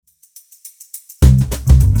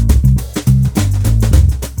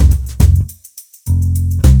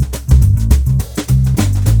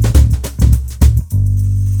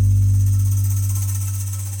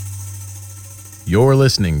You're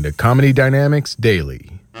listening to Comedy Dynamics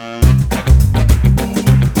Daily. What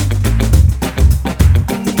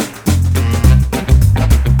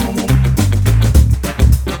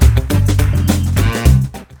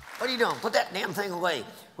are you doing? Put that damn thing away.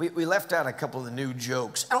 We left out a couple of the new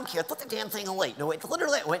jokes. I don't care. Put the damn thing away. No, wait.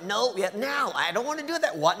 Literally. Wait. No. Yeah. Now. I don't want to do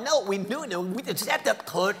that. What? No. We knew. No. We just have to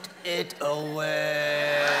put it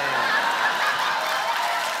away.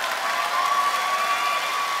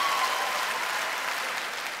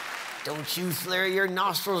 Don't you flare your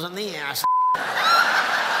nostrils in the ass.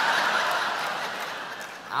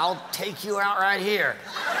 I'll take you out right here.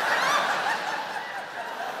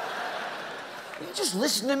 You just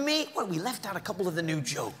listen to me? What, we left out a couple of the new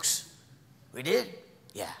jokes. We did?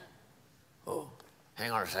 Yeah. Oh, hang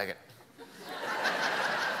on a second.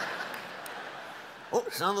 Oh,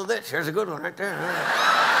 son of a bitch, there's a good one right there.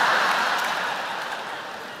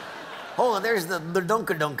 Oh, there's the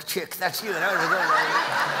dunk-a-dunk chick. That's you. That was a good one.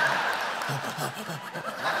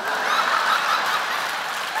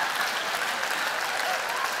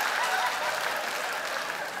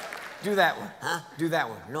 Do that one. Huh? Do that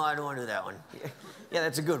one. No, I don't want to do that one. Yeah,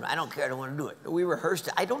 that's a good one. I don't care. I don't want to do it. We rehearsed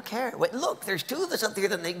it. I don't care. Wait, look, there's two of us up here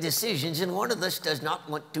that make decisions, and one of us does not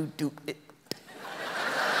want to do it.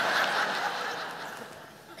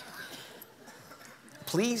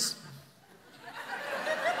 Please?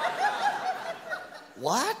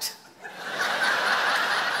 What?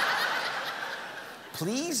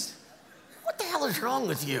 Please? What the hell is wrong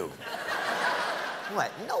with you? What?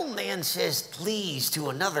 No man says please to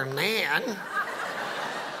another man.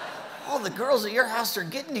 All the girls at your house are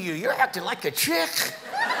getting to you. You're acting like a chick.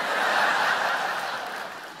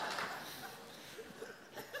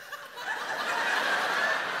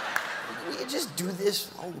 Will you just do this?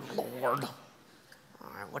 Oh, Lord.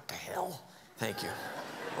 All right, what the hell? Thank you.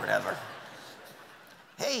 Whatever.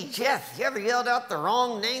 Hey, Jeff, you ever yelled out the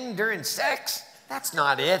wrong name during sex? That's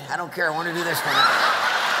not it. I don't care. I want to do this one.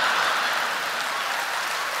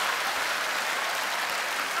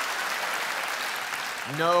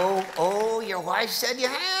 No. Oh, your wife said you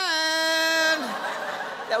had.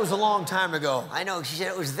 That was a long time ago. I know. She said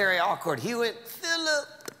it was very awkward. He went, Philip.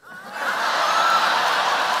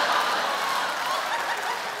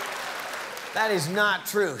 That is not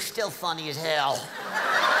true. Still funny as hell.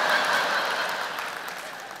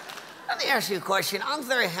 Let me ask you a question. I'm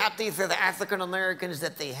very happy for the African Americans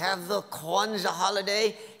that they have the Kwanzaa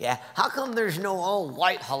holiday. Yeah. How come there's no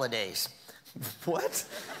all-white holidays? What?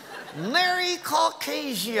 Merry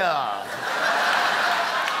Caucasia.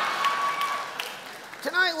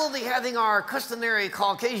 Tonight we'll be having our customary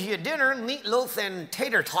Caucasia dinner, meatloaf and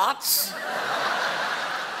tater tots.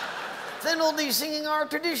 Then we'll be singing our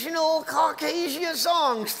traditional Caucasia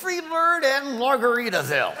songs, Freebird and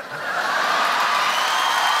Margaritaville.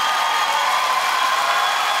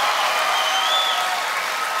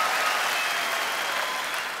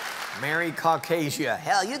 Merry Caucasia.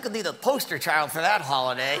 Hell, you could be the poster child for that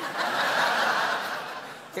holiday.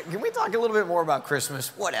 Can we talk a little bit more about Christmas?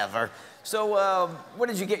 Whatever. So, what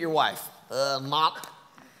did you get your wife? Mop.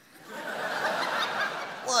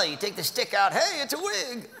 Well, you take the stick out. Hey, it's a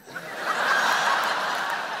wig.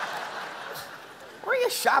 Where are you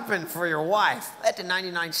shopping for your wife? At the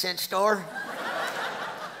 99-cent store?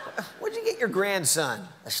 What'd you get your grandson?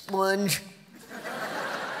 A sponge?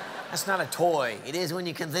 That's not a toy. It is when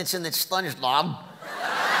you convince him that SpongeBob.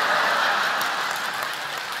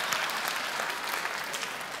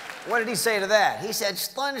 What did he say to that? He said,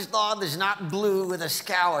 SpongeBob is not blue with a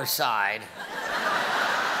scour side.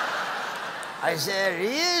 I said, it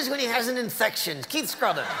is when he has an infection. Keep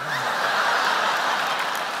scrubbing.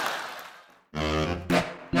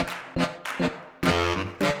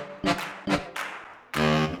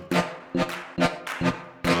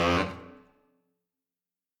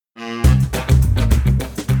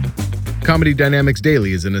 Comedy Dynamics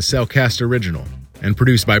Daily is an Accelcast original and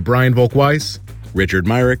produced by Brian Volkweiss, Richard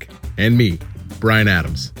Myrick, and me, Brian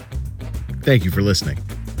Adams. Thank you for listening.